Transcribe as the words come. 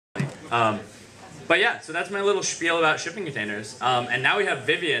But yeah, so that's my little spiel about shipping containers. And now we have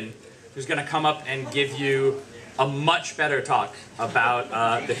Vivienne, who's going to come up and give you a much better talk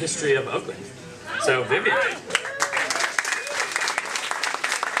about the history of Oakland. So Vivienne.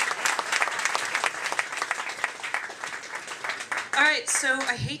 All right, so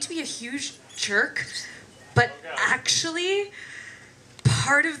I hate to be a huge jerk, but actually,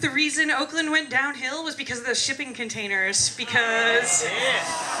 part of the reason Oakland went downhill was because of those shipping containers, because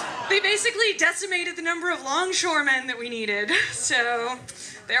they basically decimated the number of longshoremen that we needed. So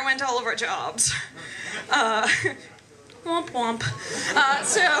there went all of our jobs. Womp womp.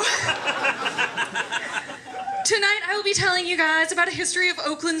 Tonight I will be telling you guys about a history of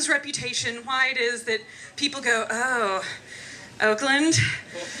Oakland's reputation, why it is that people go, oh, Oakland?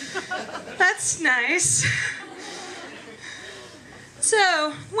 That's nice.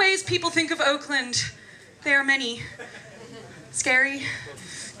 So, ways people think of Oakland, there are many. Scary,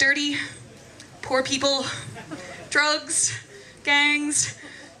 dirty, poor people, drugs, gangs,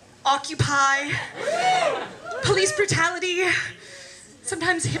 Occupy, police brutality,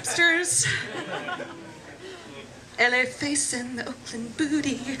 sometimes hipsters. LA facing the Oakland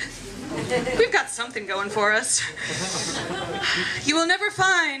booty. We've got something going for us. You will never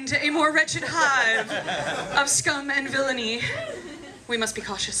find a more wretched hive of scum and villainy. We must be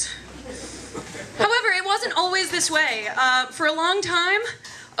cautious. However, it wasn't always this way. For a long time,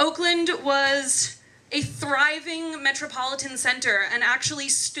 Oakland was a thriving metropolitan center and actually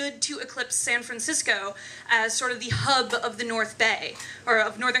stood to eclipse San Francisco as sort of the hub of the North Bay, or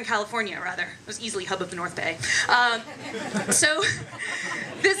of Northern California, rather. It was easily hub of the North Bay. So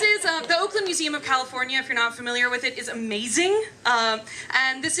this is the Oakland Museum of California, if you're not familiar with it, is amazing.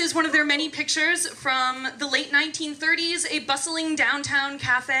 And this is one of their many pictures from the late 1930s, a bustling downtown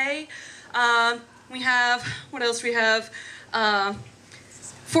cafe. We have, what else we have?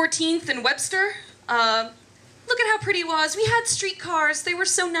 14th and Webster. Look at how pretty it was. We had streetcars. They were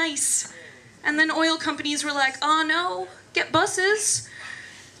so nice. And then oil companies were like, oh no, get buses.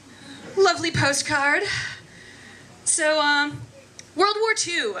 Lovely postcard. So, World War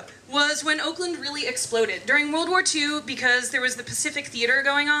II was when Oakland really exploded. During World War II, because there was the Pacific Theater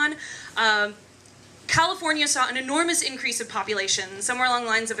going on, California saw an enormous increase of population, somewhere along the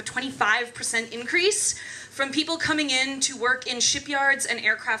lines of a 25% increase from people coming in to work in shipyards and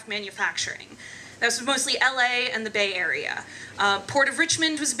aircraft manufacturing. That was mostly LA and the Bay Area. Port of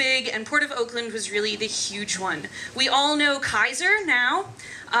Richmond was big, and Port of Oakland was really the huge one. We all know Kaiser now,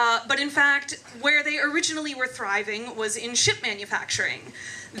 but in fact, where they originally were thriving was in ship manufacturing.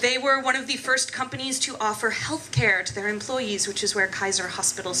 They were one of the first companies to offer health care to their employees, which is where Kaiser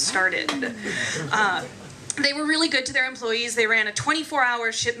Hospital started. They were really good to their employees. They ran a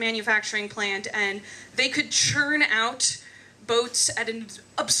 24-hour ship manufacturing plant, and they could churn out boats at an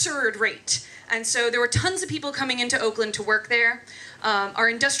absurd rate. And so there were tons of people coming into Oakland to work there. Our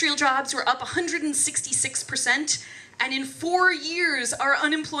industrial jobs were up 166%, and in 4 years, our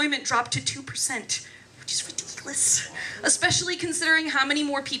unemployment dropped to 2%, which is ridiculous, especially considering how many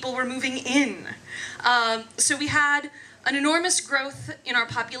more people were moving in. So we had an enormous growth in our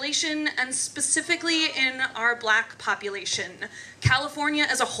population, and specifically in our Black population. California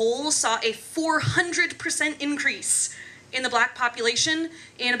as a whole saw a 400% increase in the Black population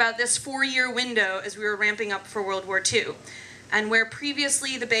in about this 4-year window as we were ramping up for World War II. And where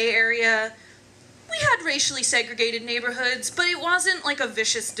previously the Bay Area, we had racially segregated neighborhoods, but it wasn't like a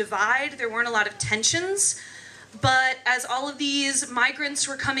vicious divide. There weren't a lot of tensions. But as all of these migrants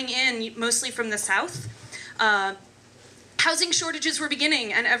were coming in, mostly from the South, housing shortages were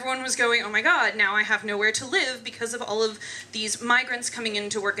beginning, and everyone was going, oh my god, now I have nowhere to live because of all of these migrants coming in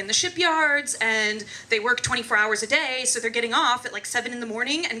to work in the shipyards, and they work 24 hours a day, so they're getting off at like 7 in the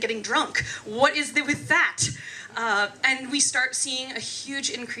morning and getting drunk. What is there with that? And we start seeing a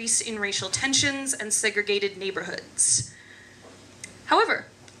huge increase in racial tensions and segregated neighborhoods. However,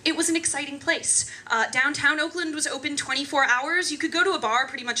 it was an exciting place. Downtown Oakland was open 24 hours. You could go to a bar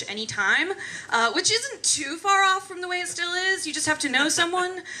pretty much any time, which isn't too far off from the way it still is. You just have to know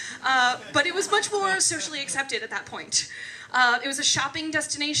someone. But it was much more socially accepted at that point. It was a shopping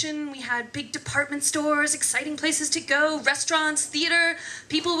destination. We had big department stores, exciting places to go, restaurants, theater.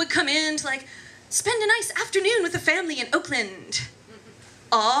 People would come in to like, spend a nice afternoon with the family in Oakland.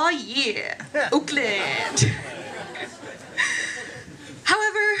 Aw, yeah, Oakland.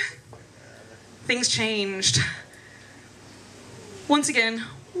 However, things changed. Once again,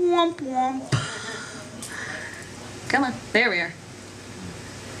 womp womp. Come on, there we are.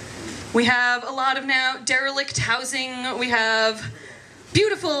 We have a lot of now derelict housing. We have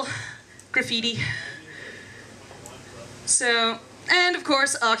beautiful graffiti. So And of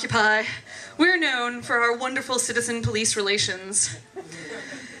course, Occupy. We're known for our wonderful citizen police relations.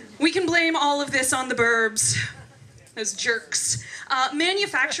 We can blame all of this on the burbs. Those jerks.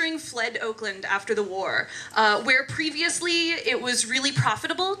 Manufacturing fled Oakland after the war, where previously it was really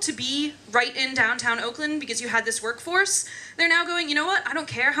profitable to be right in downtown Oakland because you had this workforce. They're now going, you know what? I don't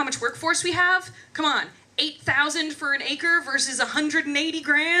care how much workforce we have. Come on, 8,000 for an acre versus 180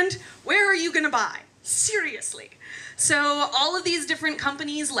 grand. Where are you gonna buy? Seriously. So all of these different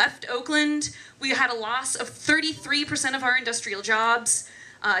companies left Oakland. We had a loss of 33% of our industrial jobs,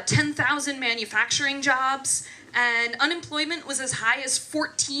 10,000 manufacturing jobs, and unemployment was as high as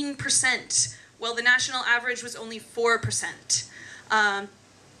 14%, while the national average was only 4%.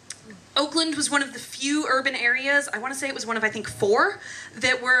 Oakland was one of the few urban areas, I want to say it was one of, I think, 4,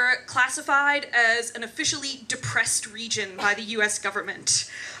 that were classified as an officially depressed region by the US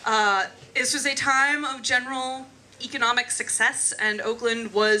government. This was a time of general economic success, and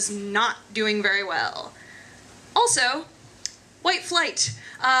Oakland was not doing very well. Also, white flight.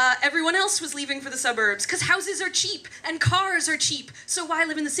 Everyone else was leaving for the suburbs because houses are cheap and cars are cheap. So why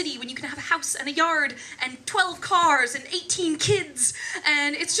live in the city when you can have a house and a yard and 12 cars and 18 kids?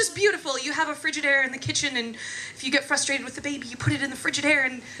 And it's just beautiful. You have a Frigidaire in the kitchen, and if you get frustrated with the baby, you put it in the Frigidaire.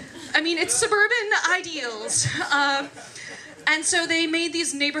 And I mean, it's suburban ideals. And so they made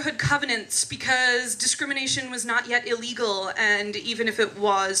these neighborhood covenants because discrimination was not yet illegal, and even if it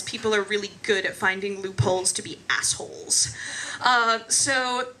was, people are really good at finding loopholes to be assholes.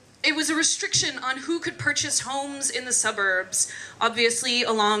 So it was a restriction on who could purchase homes in the suburbs, obviously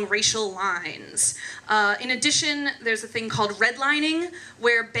along racial lines. In addition, there's a thing called redlining,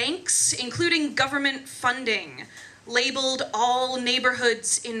 where banks, including government funding, labeled all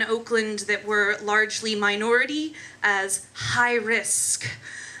neighborhoods in Oakland that were largely minority as high risk.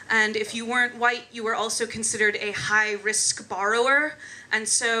 And if you weren't white, you were also considered a high risk borrower. And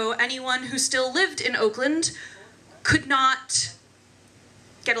so anyone who still lived in Oakland could not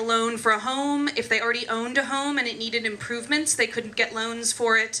get a loan for a home. If they already owned a home and it needed improvements, they couldn't get loans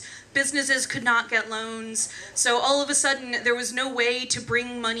for it. Businesses could not get loans. So all of a sudden, there was no way to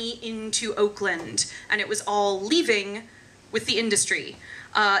bring money into Oakland, and it was all leaving with the industry.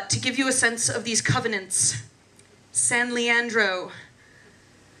 To give you a sense of these covenants, San Leandro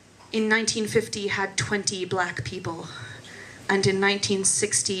in 1950 had 20 black people, and in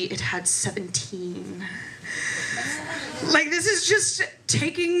 1960 it had 17. Like, this is just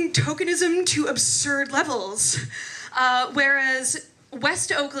taking tokenism to absurd levels. Whereas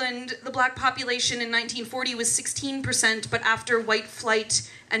West Oakland, the black population in 1940 was 16%, but after white flight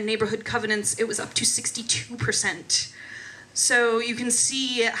and neighborhood covenants, it was up to 62%. So you can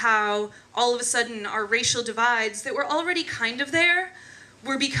see how all of a sudden our racial divides that were already kind of there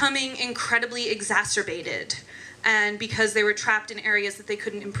were becoming incredibly exacerbated. And because they were trapped in areas that they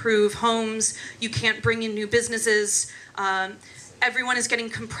couldn't improve homes, you can't bring in new businesses, everyone is getting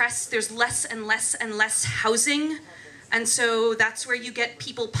compressed, there's less and less and less housing, and so that's where you get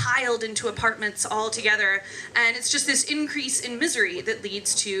people piled into apartments all together, and it's just this increase in misery that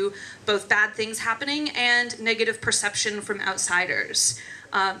leads to both bad things happening and negative perception from outsiders.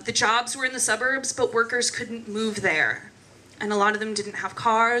 The jobs were in the suburbs, but workers couldn't move there, and a lot of them didn't have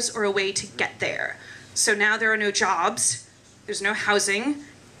cars or a way to get there. So now there are no jobs, there's no housing,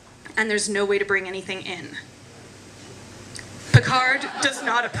 and there's no way to bring anything in. Picard does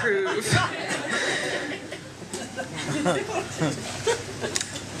not approve.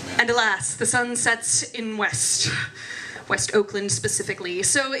 And alas, the sun sets in West Oakland specifically.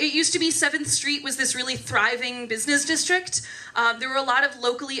 So it used to be 7th Street was this really thriving business district. There were a lot of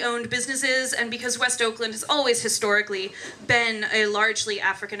locally owned businesses, and because West Oakland has always historically been a largely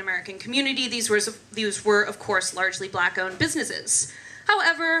African-American community, these were, of course, largely black-owned businesses.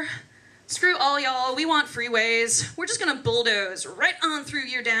 However, screw all y'all, we want freeways. We're just gonna bulldoze right on through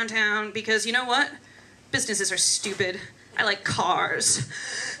your downtown because you know what? Businesses are stupid. I like cars.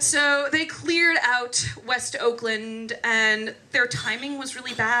 So they cleared out West Oakland, and their timing was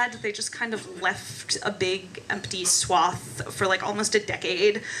really bad. They just kind of left a big empty swath for like almost a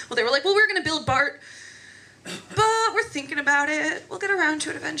decade. Well, they were like, well, we're gonna build BART, but we're thinking about it. We'll get around to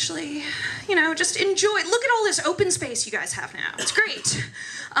it eventually. You know, just enjoy. Look at all this open space you guys have now. It's great.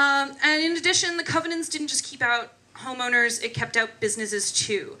 And in addition, the covenants didn't just keep out homeowners, it kept out businesses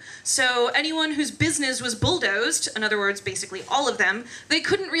too. So anyone whose business was bulldozed, in other words, basically all of them, they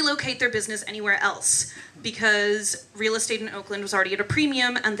couldn't relocate their business anywhere else because real estate in Oakland was already at a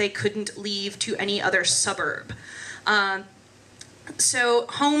premium and they couldn't leave to any other suburb. So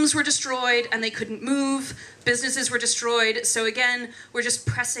homes were destroyed and they couldn't move. Businesses were destroyed. So again, we're just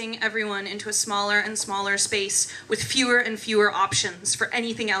pressing everyone into a smaller and smaller space with fewer and fewer options for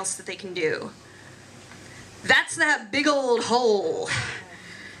anything else that they can do. That's that big old hole.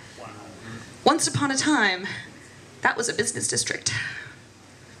 Once upon a time, that was a business district.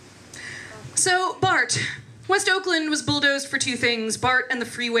 So BART. West Oakland was bulldozed for two things, BART and the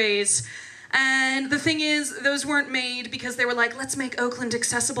freeways. And the thing is, those weren't made because they were like, let's make Oakland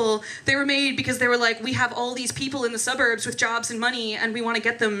accessible. They were made because they were like, we have all these people in the suburbs with jobs and money, and we want to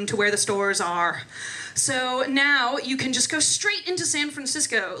get them to where the stores are. So now you can just go straight into San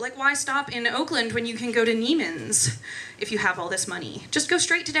Francisco. Like, why stop in Oakland when you can go to Neiman's if you have all this money? Just go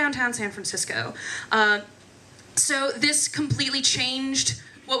straight to downtown San Francisco. So this completely changed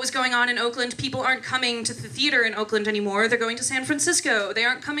what was going on in Oakland. People aren't coming to the theater in Oakland anymore. They're going to San Francisco. They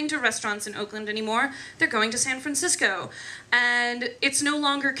aren't coming to restaurants in Oakland anymore. They're going to San Francisco. And it's no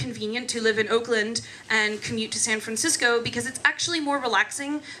longer convenient to live in Oakland and commute to San Francisco because it's actually more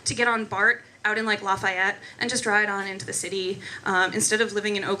relaxing to get on BART out in like Lafayette and just ride on into the city instead of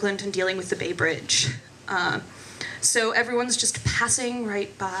living in Oakland and dealing with the Bay Bridge. So everyone's just passing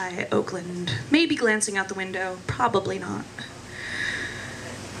right by Oakland, maybe glancing out the window, probably not.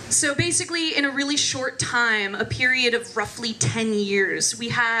 So basically, in a really short time, a period of roughly 10 years, we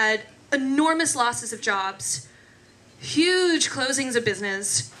had enormous losses of jobs, huge closings of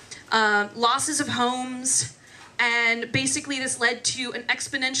business, losses of homes, and basically this led to an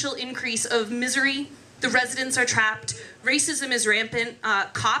exponential increase of misery. The residents are trapped. Racism is rampant.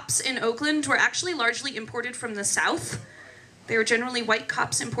 Cops in Oakland were actually largely imported from the South. They were generally white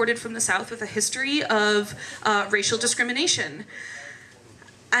cops imported from the South with a history of racial discrimination.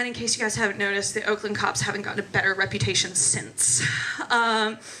 And in case you guys haven't noticed, the Oakland cops haven't gotten a better reputation since.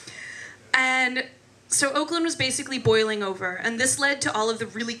 And so Oakland was basically boiling over, and this led to all of the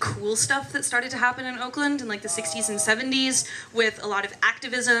really cool stuff that started to happen in Oakland in like the 60s and 70s with a lot of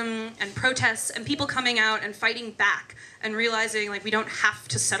activism and protests and people coming out and fighting back and realizing like we don't have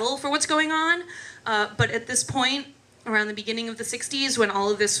to settle for what's going on. But at this point, around the beginning of the 60s, when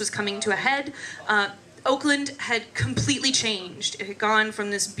all of this was coming to a head, Oakland had completely changed. It had gone from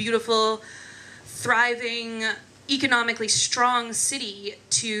this beautiful, thriving, economically strong city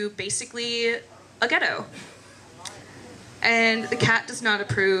to basically a ghetto. And the cat does not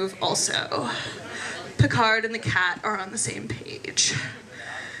approve also. Picard and the cat are on the same page.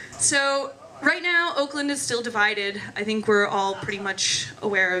 So right now, Oakland is still divided. I think we're all pretty much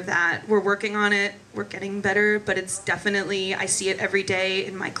aware of that. We're working on it. We're getting better, but it's definitely, I see it every day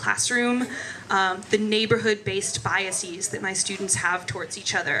in my classroom, the neighborhood-based biases that my students have towards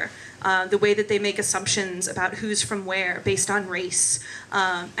each other, the way that they make assumptions about who's from where based on race,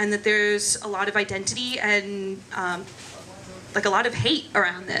 and that there's a lot of identity and like a lot of hate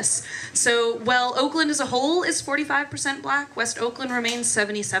around this. So while Oakland as a whole is 45% black, West Oakland remains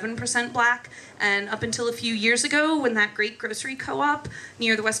 77% black. And up until a few years ago, when that great grocery co-op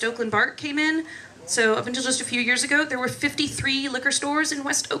near the West Oakland BART came in, so up until just a few years ago, there were 53 liquor stores in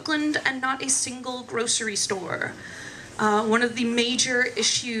West Oakland and not a single grocery store. One of the major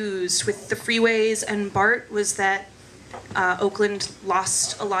issues with the freeways and BART was that Oakland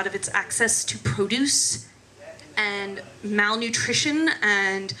lost a lot of its access to produce, and malnutrition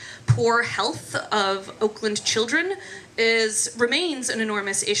and poor health of Oakland children remains an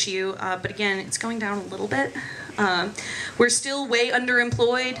enormous issue, but again, it's going down a little bit. We're still way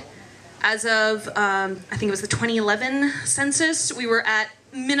underemployed. As of, I think it was the 2011 census, we were at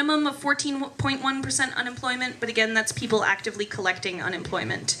minimum of 14.1% unemployment, but again, that's people actively collecting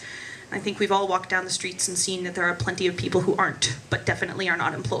unemployment. I think we've all walked down the streets and seen that there are plenty of people who aren't, but definitely are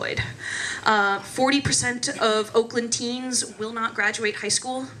not employed. 40% of Oakland teens will not graduate high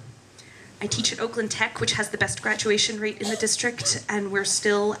school. I teach at Oakland Tech, which has the best graduation rate in the district, and we're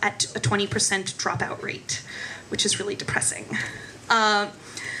still at a 20% dropout rate, which is really depressing.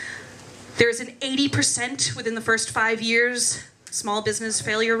 There's an 80% within the first 5 years small business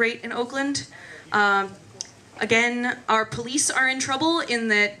failure rate in Oakland. Again, our police are in trouble in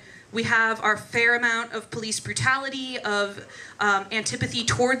that we have our fair amount of police brutality, of antipathy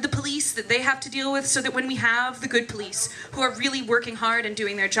toward the police that they have to deal with, so that when we have the good police who are really working hard and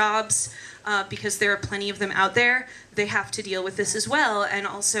doing their jobs, because there are plenty of them out there, they have to deal with this as well. And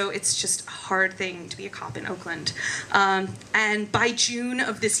also, it's just a hard thing to be a cop in Oakland. And by June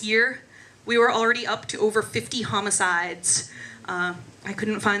of this year, we were already up to over 50 homicides. I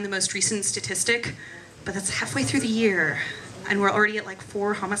couldn't find the most recent statistic, but that's halfway through the year. And we're already at like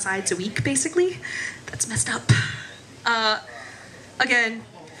 4 homicides a week, basically. That's messed up. Again,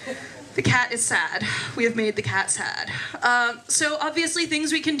 The cat is sad. We have made the cat sad. So obviously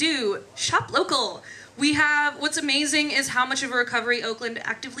things we can do. Shop local. We have, what's amazing is how much of a recovery Oakland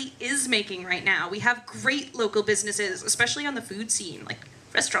actively is making right now. We have great local businesses, especially on the food scene, like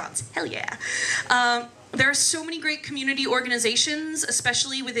restaurants, hell yeah. There are so many great community organizations,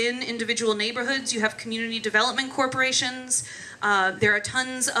 especially within individual neighborhoods. You have community development corporations. There are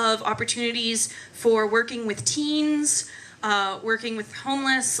tons of opportunities for working with teens, working with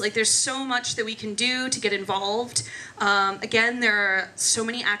homeless. Like, there's so much that we can do to get involved. Again, there are so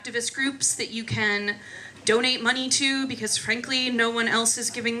many activist groups that you can donate money to, because frankly, no one else is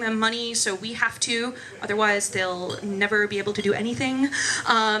giving them money, so we have to, otherwise they'll never be able to do anything.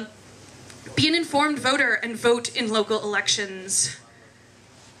 Be an informed voter and vote in local elections.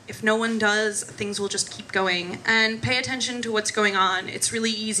 If no one does, things will just keep going. And pay attention to what's going on. It's really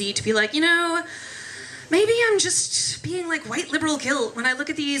easy to be like, you know, maybe I'm just being like white liberal guilt when I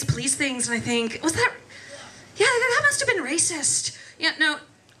look at these police things and I think, was that, yeah, that must have been racist. Yeah, no,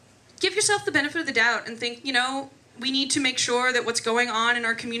 give yourself the benefit of the doubt and think, you know, we need to make sure that what's going on in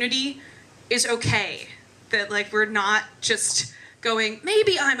our community is okay. That, like, we're not just going,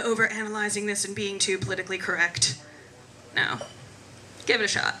 maybe I'm overanalyzing this and being too politically correct. No. Give it a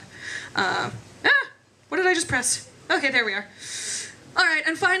shot. What did I just press? Okay, there we are. All right,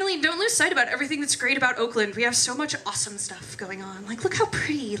 and finally, don't lose sight about everything that's great about Oakland. We have so much awesome stuff going on. Like, look how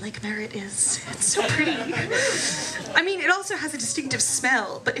pretty Lake Merritt is. It's so pretty. I mean, it also has a distinctive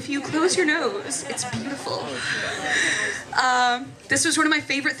smell, but if you close your nose, it's beautiful. This was one of my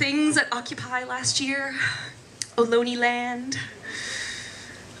favorite things at Occupy last year. Ohlone Land.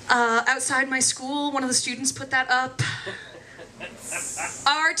 Outside my school, one of the students put that up.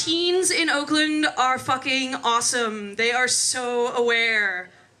 Our teens in Oakland are fucking awesome. They are so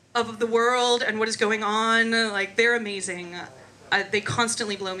aware of the world and what is going on. Like, they're amazing. They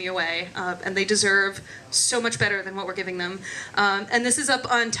constantly blow me away, and they deserve so much better than what we're giving them. And this is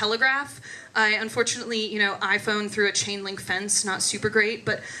up on Telegraph. I unfortunately, you know, iPhone through a chain link fence, not super great,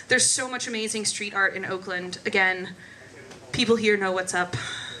 but there's so much amazing street art in Oakland. Again, people here know what's up.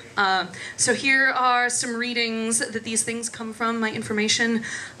 So here are some readings that these things come from, my information,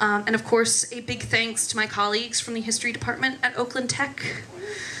 and of course a big thanks to my colleagues from the history department at Oakland Tech.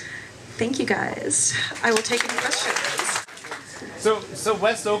 Thank you guys. I will take any questions. So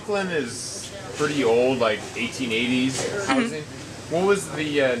West Oakland is pretty old, like 1880s housing. What was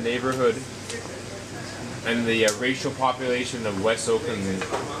the neighborhood and the racial population of West Oakland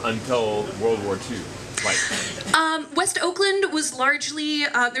until World War II? Like? West Oakland was largely,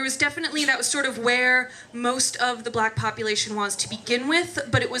 there was definitely, that was sort of where most of the black population was to begin with,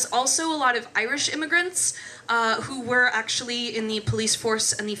 but it was also a lot of Irish immigrants who were actually in the police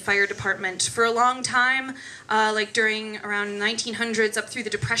force and the fire department. For a long time, like during around 1900s up through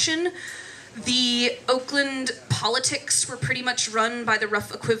the Depression, the Oakland politics were pretty much run by the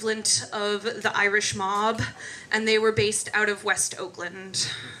rough equivalent of the Irish mob, and they were based out of West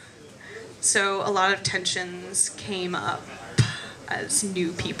Oakland. So a lot of tensions came up as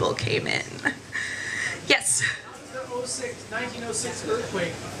new people came in. Yes? The 1906 earthquake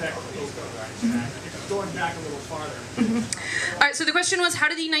effect is going back a little farther. All right, so the question was, how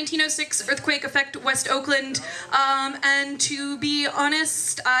did the 1906 earthquake affect West Oakland? And to be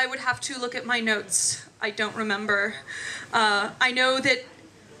honest, I would have to look at my notes. I don't remember. I know that,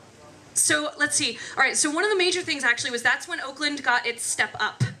 so let's see. All right, so one of the major things actually was that's when Oakland got its step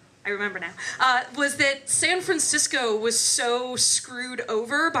up. I remember now, was that San Francisco was so screwed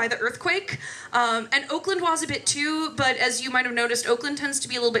over by the earthquake, and Oakland was a bit too, but as you might have noticed, Oakland tends to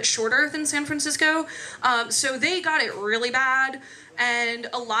be a little bit shorter than San Francisco, so they got it really bad, and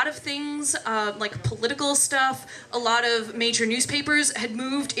a lot of things, like political stuff, a lot of major newspapers had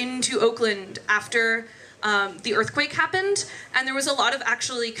moved into Oakland after the earthquake happened, and there was a lot of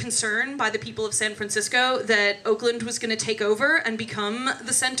actually concern by the people of San Francisco that Oakland was going to take over and become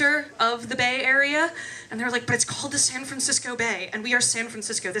the center of the Bay Area, and they were like, but it's called the San Francisco Bay, and we are San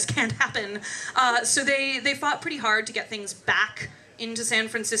Francisco, this can't happen. So they fought pretty hard to get things back into San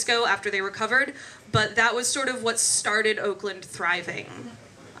Francisco after they recovered, but that was sort of what started Oakland thriving.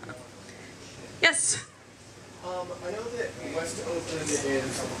 Yes? I know that West Oakland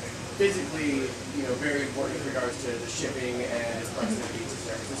is physically, you know, very important in regards to the shipping and its proximity to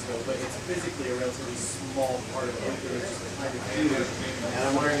San Francisco, but it's physically a relatively small part of Oakland, which is kind of huge. And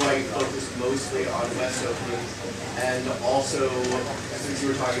I'm wondering why you focus mostly on West Oakland, and also, since you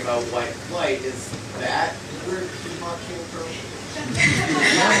were talking about white flight, is that where Piedmont came from?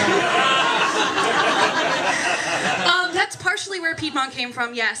 That's partially where Piedmont came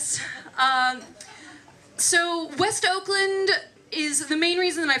from, yes. So West Oakland is the main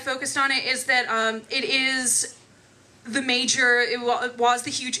reason that I focused on it is that it is the major, it was the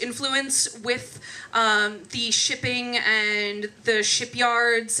huge influence with the shipping and the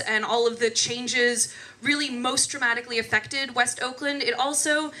shipyards and all of the changes really most dramatically affected West Oakland. It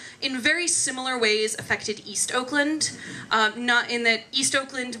also, in very similar ways, affected East Oakland. Not in that East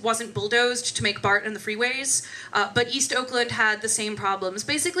Oakland wasn't bulldozed to make BART and the freeways, but East Oakland had the same problems,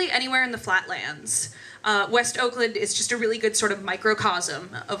 basically anywhere in the flatlands. West Oakland is just a really good sort of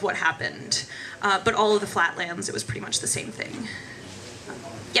microcosm of what happened. But all of the flatlands, it was pretty much the same thing.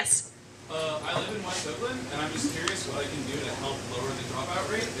 Yes? I live in West Oakland, and I'm just curious what I can do to help lower the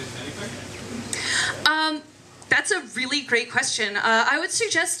dropout rate, if anything. That's a really great question. I would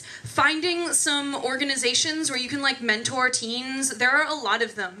suggest finding some organizations where you can like mentor teens. There are a lot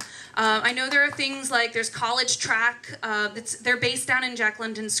of them. I know there are things like there's College Track. They're based down in Jack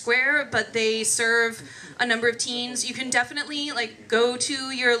London Square, but they serve a number of teens. You can definitely like go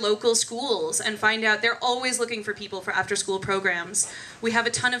to your local schools and find out. They're always looking for people for after-school programs. We have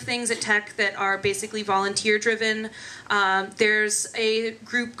a ton of things at Tech that are basically volunteer-driven. There's a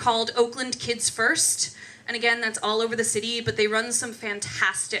group called Oakland Kids First. And again, that's all over the city, but they run some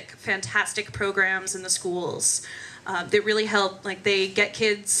fantastic, fantastic programs in the schools that really help. Like, they get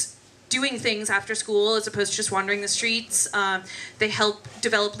kids doing things after school as opposed to just wandering the streets. They help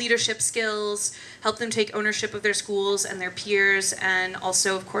develop leadership skills, help them take ownership of their schools and their peers, and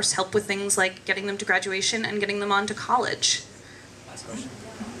also, of course, help with things like getting them to graduation and getting them on to college. Last question.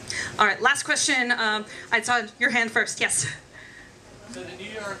 All right, last question. I saw your hand first. Yes? So the New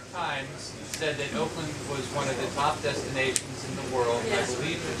York Times said that Oakland was one of the top destinations in the world, I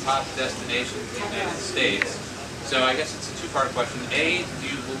believe the top destination in the United States. So I guess it's a two-part question. A, do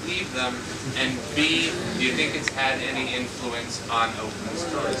you believe them? And B, do you think it's had any influence on Oakland's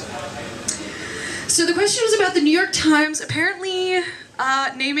tourism? So the question was about the New York Times apparently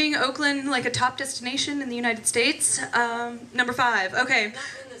naming Oakland like a top destination in the United States. Number 5, okay. Not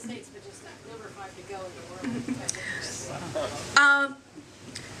in the States, but just number 5 to go in the world.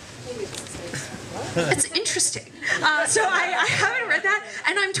 Maybe it's the States. It's interesting. So I haven't read that,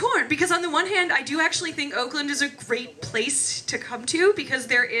 and I'm torn, because on the one hand, I do actually think Oakland is a great place to come to, because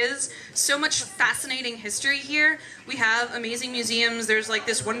there is so much fascinating history here. We have amazing museums. There's like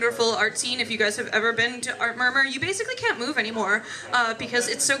this wonderful art scene. If you guys have ever been to Art Murmur, you basically can't move anymore because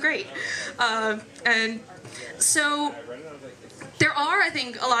it's so great. And so there are, I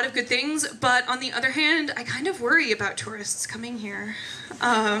think, a lot of good things, but on the other hand, I kind of worry about tourists coming here.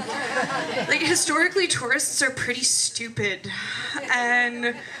 Like, historically, tourists are pretty stupid,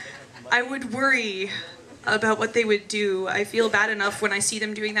 and I would worry about what they would do. I feel bad enough when I see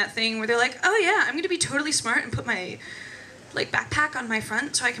them doing that thing where they're like, oh yeah, I'm gonna be totally smart and put my like backpack on my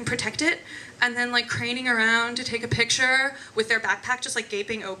front so I can protect it, and then like craning around to take a picture with their backpack just like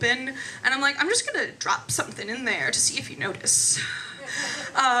gaping open, and I'm like, I'm just gonna drop something in there to see if you notice.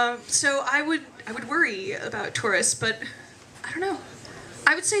 So I would worry about tourists, but I don't know.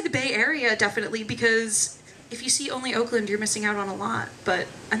 I would say the Bay Area definitely, because if you see only Oakland, you're missing out on a lot, but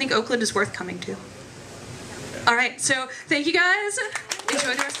I think Oakland is worth coming to. All right, so thank you guys.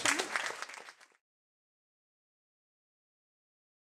 Enjoy the rest of the night.